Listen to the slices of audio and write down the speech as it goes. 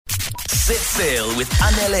Set sail with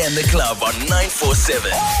Anele and the club on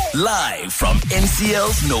 947. Live from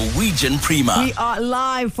NCL's Norwegian Prima. We are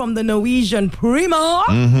live from the Norwegian Prima.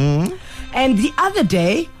 And the other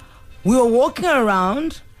day, we were walking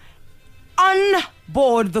around on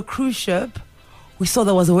board the cruise ship. We saw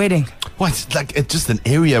there was a wedding. What? Like, it just an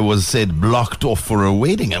area was said blocked off for a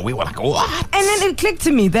wedding, and we were like, what? And then it clicked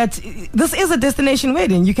to me that this is a destination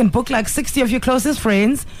wedding. You can book like 60 of your closest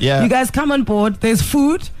friends. Yeah. You guys come on board. There's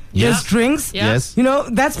food. Yeah. There's drinks. Yeah. Yes. You know,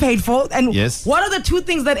 that's paid for. And Yes. what are the two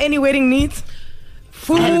things that any wedding needs?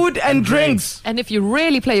 Food and drinks. And if you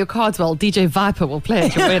really play your cards well, DJ Viper will play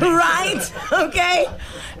at your wedding. Right? Okay.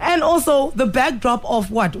 And also the backdrop of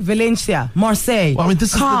what? Valencia, Marseille. Well, I mean,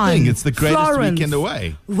 this Cannes, is the thing. It's the greatest Florence, weekend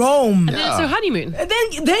away. Rome. And then it's your honeymoon. And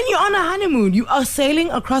then you're on a honeymoon. You are sailing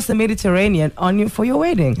across the Mediterranean for your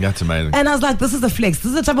wedding. That's amazing. And I was like, this is the flex. This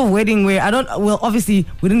is the type of wedding where obviously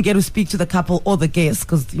we didn't get to speak to the couple or the guests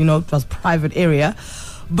because, you know, it was private area.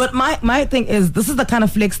 But my thing is, this is the kind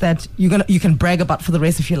of flex that you can brag about for the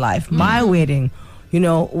rest of your life. My wedding,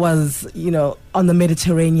 was, on the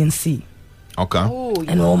Mediterranean Sea. Okay.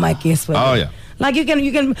 And all my guests were Oh, there. yeah. Like you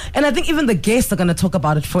can, and I think even the guests are going to talk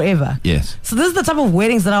about it forever. Yes. So this is the type of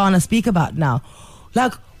weddings that I want to speak about now.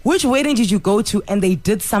 Like, which wedding did you go to and they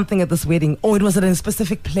did something at this wedding? Or it was at a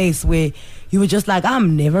specific place where you were just like,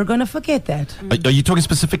 I'm never going to forget that. Are you talking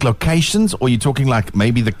specific locations, or are you talking like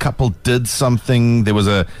maybe the couple did something? There was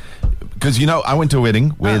because I went to a wedding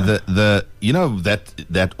where that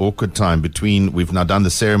awkward time between we've now done the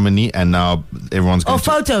ceremony and now everyone's going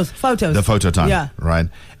photos. the photo time, Yeah. right?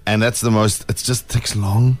 And that's it just takes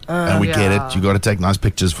long, and we get it. You got to take nice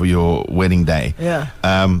pictures for your wedding day. Yeah.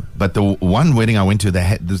 But the one wedding I went to,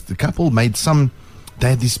 the couple made they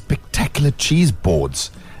had these spectacular cheese boards,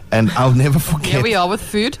 and I'll never forget. Here we are with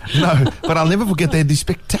food. No, but I'll never forget they had these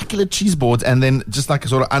spectacular cheese boards, and then just like a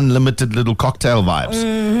sort of unlimited little cocktail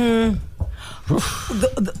vibes.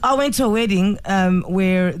 I went to a wedding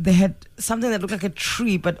where they had something that looked like a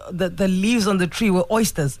tree, but the leaves on the tree were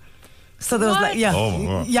oysters. So there was What? like, yeah. Oh,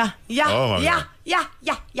 wow. Yeah. Oh, my Yeah.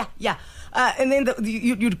 And then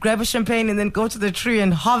you'd grab a champagne and then go to the tree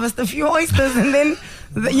and harvest a few oysters, and then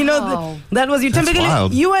Wow. that was you. That's Typically,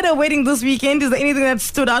 wild. you had a wedding this weekend. Is there anything that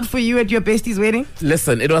stood out for you at your bestie's wedding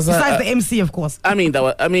Listen, it was besides the MC, of course?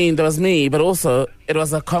 there was me, but also it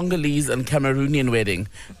was a Congolese and Cameroonian wedding,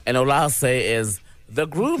 and all I'll say is the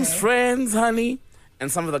groom's friends, honey,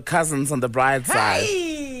 and some of the cousins on the bride's side.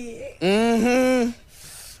 Hey.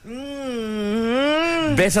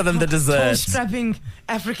 Better than the dessert. Strapping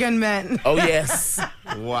African man. Oh yes.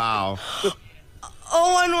 Wow.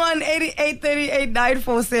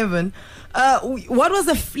 011-8838-947. What was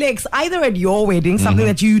the flex either at your wedding, something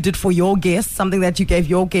that you did for your guests, something that you gave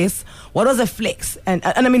your guests? What was a flex? And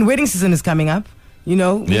I mean, wedding season is coming up.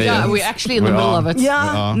 Yeah, we're actually in the middle of it.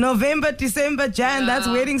 Yeah, November, December, Jan, that's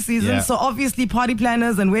wedding season. Yeah. So obviously party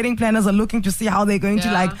planners and wedding planners are looking to see how they're going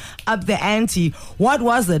to up the ante. What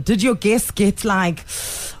was it? Did your guests get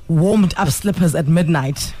warmed up slippers at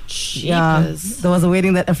midnight? Yeah, Jeepers. there was a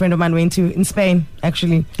wedding that a friend of mine went to in Spain,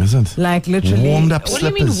 actually. Isn't Like literally. warmed up What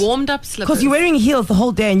slippers? do you mean warmed up slippers? Because you're wearing heels the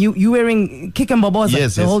whole day and you wearing kick and boboza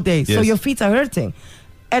Yes, the yes, whole day. So yes. your feet are hurting.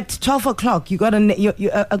 At 12 o'clock, you got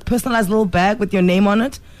a personalized little bag with your name on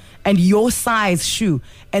it and your size shoe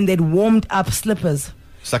and then warmed up slippers.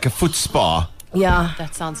 It's like a foot spa. Yeah.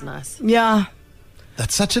 That sounds nice. Yeah.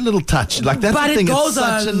 That's such a little touch. Like that's But the it thing. goes It's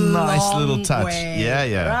such a nice long little touch. way,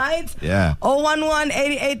 Yeah. Right? Yeah.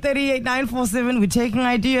 011-8838-947. We're taking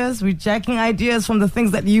ideas. We're checking ideas from the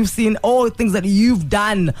things that you've seen or things that you've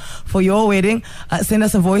done for your wedding. Send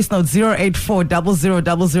us a voice note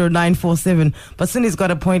 084-0000-947. But Cindy's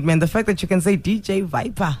got a point, man. The fact that you can say DJ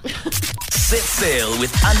Viper. Set sail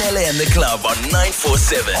with Anele and the club on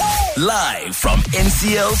 947. Live from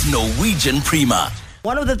NCL's Norwegian Prima.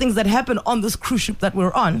 One of the things that happened on this cruise ship that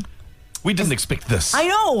we're on, We didn't expect this. I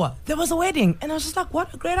know, there was a wedding, and I was just like,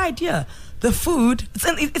 what a great idea. The food,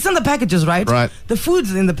 it's in the packages, right? Right. The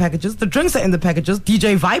food's in the packages, the drinks are in the packages.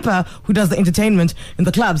 DJ Viper, who does the entertainment in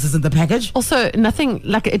the clubs, is in the package. Also, nothing,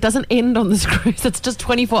 it doesn't end on this cruise. It's just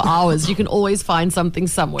 24 hours. You can always find something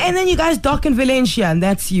somewhere. And then you guys dock in Valencia, and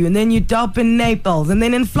that's you. And then you dock in Naples, and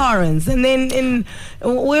then in Florence, and then in,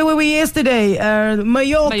 where were we yesterday?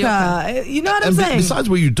 Mallorca. You know what I'm And saying? besides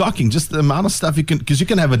where you're docking, just the amount of stuff you can, because you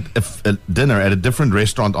can have a dinner at a different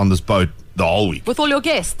restaurant on this boat the whole week With all your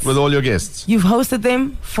guests. with all your guests. You've hosted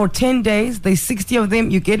them for 10 days. There's 60 of them.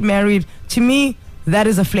 You get married. To me, that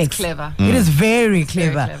is a flex. clever. It is very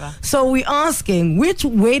clever. Very clever. So we're asking, which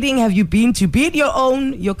wedding have you been to? Be it your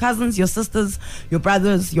own, your cousins, your sisters, your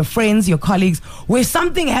brothers, your friends, your colleagues, where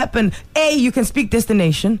something happened. A, you can speak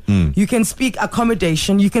destination, you can speak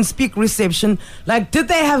accommodation, you can speak reception. Like, did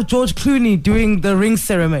they have George Clooney doing the ring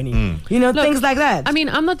ceremony? You know, Look, things like that. I mean,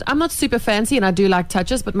 I'm not super fancy, and I do like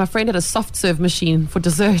touches, but my friend had a soft serve machine for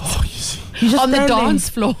dessert You just on the stand there dance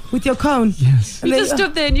floor. with your cone. Yes. And You then- just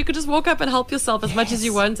stood there, and you could just walk up and help yourself as much as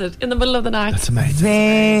you wanted in the middle of the night. That's amazing.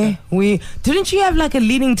 There we didn't you have like a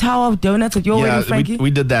leaning tower of donuts at your wedding, Frankie?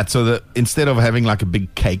 we did that. So that instead of having like a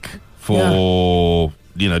big cake for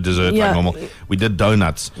dessert Yeah. like normal, we did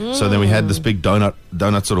donuts. So then we had this big donut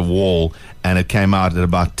sort of wall, and it came out at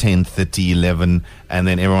about 10:30, 11, and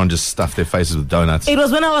then everyone just stuffed their faces with donuts. It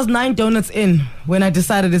was when I was 9 donuts in when I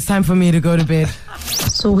decided it's time for me to go to bed.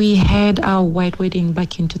 So we had our white wedding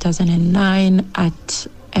back in 2009 at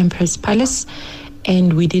Empress Palace,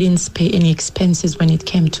 and we didn't pay any expenses when it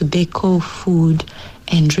came to deco, food,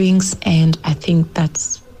 and drinks, and I think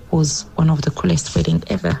that was one of the coolest wedding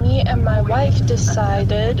ever. Me and my wife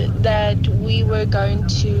decided that we were going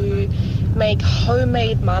to make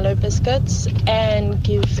homemade Milo biscuits and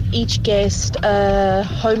give each guest a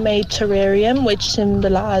homemade terrarium, which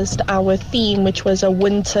symbolized our theme, which was a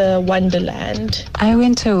winter wonderland. I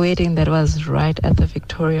went to a wedding that was right at the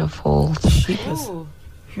Victoria Falls.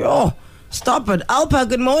 Yo, stop it. Alpa,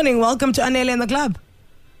 good morning. Welcome to Anele and the Club.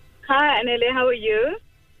 Hi, Anele. How are you?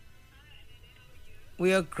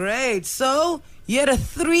 We are great. So, you had a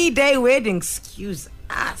 3-day wedding. Excuse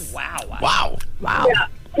us. Wow. Yeah.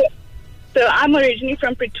 So I'm originally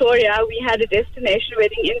from Pretoria. We had a destination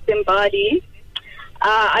wedding in Zimbabwe.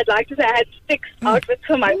 I'd like to say I had 6 outfits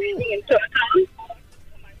for my wedding in total.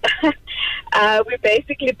 We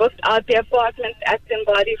basically booked out the apartments at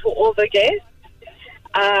Zimbabwe for all the guests.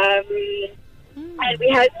 And we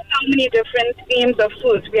had so many different themes of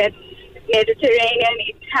foods. We had Mediterranean,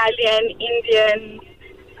 Italian, Indian.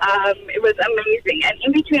 It was amazing. And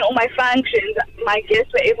in between all my functions, my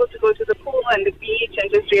guests were able to go to the pool and the beach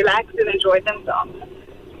and just relax and enjoy themselves.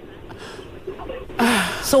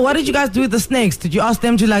 So, what did you guys do with the snakes? Did you ask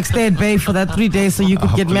them to like stay at bay for that 3 days so you could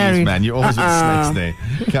get Please, married? man, you always with snakes there.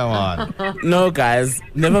 Come on. No, guys,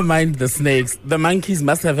 never mind the snakes. The monkeys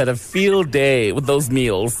must have had a field day with those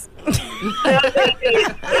meals. So they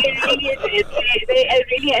really did. They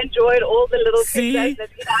really enjoyed all the little See? pictures that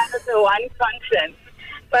we had at the one function.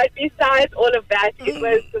 But besides all of that, it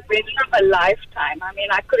was the wedding of a lifetime. I mean,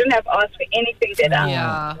 I couldn't have asked for anything better.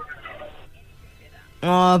 Yeah.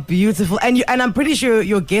 Oh, beautiful. And I'm pretty sure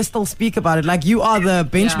your guests will speak about it. Like, you are the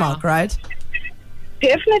benchmark, right?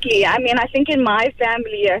 Definitely. I mean, I think in my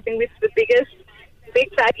family, I think it's the biggest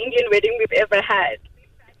big fat Indian wedding we've ever had.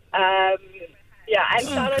 Yeah, and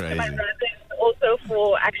shout out to my crazy. brothers also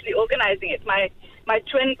for actually organizing it. My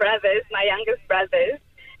twin brothers, my youngest brothers,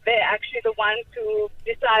 they're actually the ones who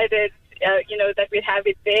decided, that we'd have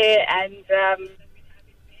it there, and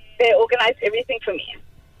they organized everything for me.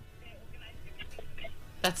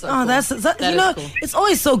 That's so Oh, cool. that's That you is know, cool. it's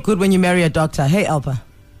always so good when you marry a doctor. Hey, Alpa.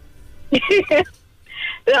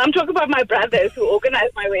 I'm talking about my brothers who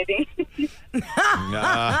organized my wedding.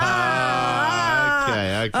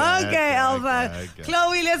 Okay, Alva. okay.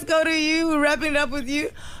 Chloe, let's go to you. We're wrapping it up with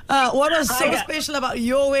you. What was so special about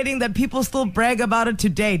your wedding that people still brag about it to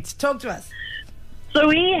date? Talk to us. So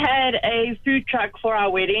we had a food truck for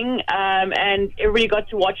our wedding, and everybody got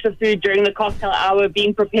to watch the food during the cocktail hour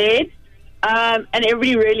being prepared. And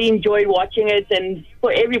everybody really enjoyed watching it. And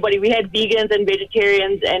for everybody, we had vegans and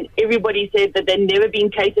vegetarians, and everybody said that they'd never been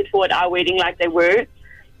catered for at our wedding like they were.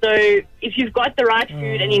 So if you've got the right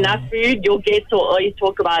food and enough food, your guests will always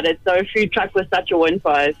talk about it. So a food truck was such a win for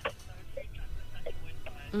us.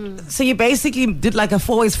 So you basically did like a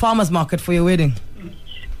 4-ways farmers market for your wedding.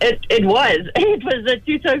 It was. It was the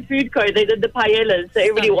Tuto Food Co. They did the paellas. So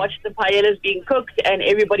everybody watched the paellas being cooked, and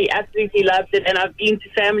everybody absolutely loved it. And I've been to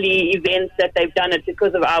family events that they've done it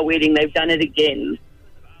because of our wedding. They've done it again.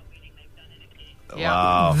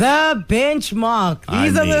 Wow. The benchmark.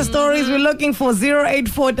 These are the stories we're looking for.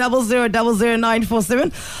 084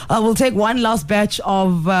 00947. We'll take one last batch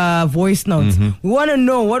of voice notes. We want to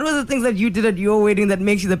know what were the things that you did at your wedding that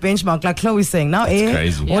makes you the benchmark. Like Chloe's saying, now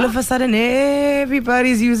crazy. all of a sudden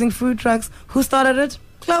everybody's using food trucks. Who started it?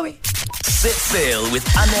 Chloe. Set sail with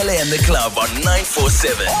Anele and the Club on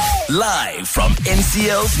 947. Live from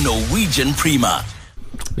NCL's Norwegian Prima.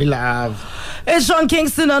 We love. It's Sean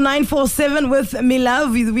Kingston on 947 with Me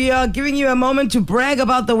Love. We are giving you a moment to brag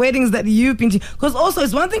about the weddings that you've been to. Because also,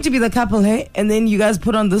 it's one thing to be the couple, hey? And then you guys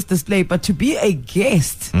put on this display. But to be a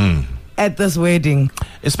guest at this wedding.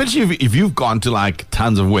 especially if you've gone to like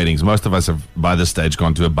tons of weddings. Most of us have by this stage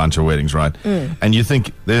gone to a bunch of weddings, right? And you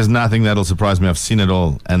think there's nothing that'll surprise me. I've seen it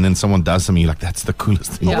all. And then someone does something, you're like, that's the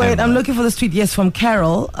coolest thing. Oh, wait, ever. I'm looking for this tweet. Yes, from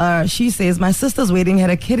Carol. She says, my sister's wedding had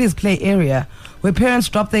a kiddies play area where parents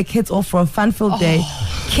dropped their kids off for a fun-filled day.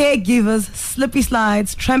 Caregivers, slippy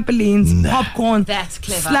slides, trampolines, popcorn, That's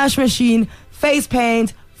clever. slash machine, face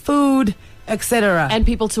paint, food, etc. And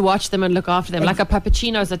people to watch them and look after them, like a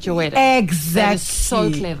puppuccino's at your wedding. Exactly. That is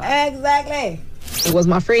so clever. Exactly. It was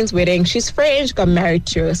my friend's wedding. She's French, got married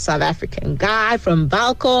to a South African guy from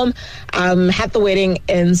Balcom. Had the wedding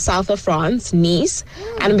in south of France, Nice.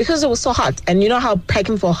 And because it was so hot, and you know how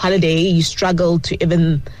packing for a holiday, you struggle to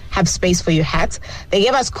even have space for your hat. They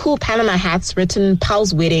gave us cool Panama hats written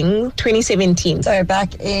Paul's Wedding 2017. So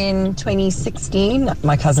back in 2016,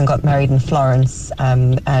 my cousin got married in Florence,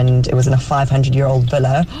 and it was in a 500-year-old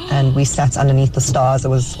villa, and we sat underneath the stars. It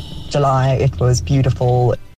was July. It was beautiful.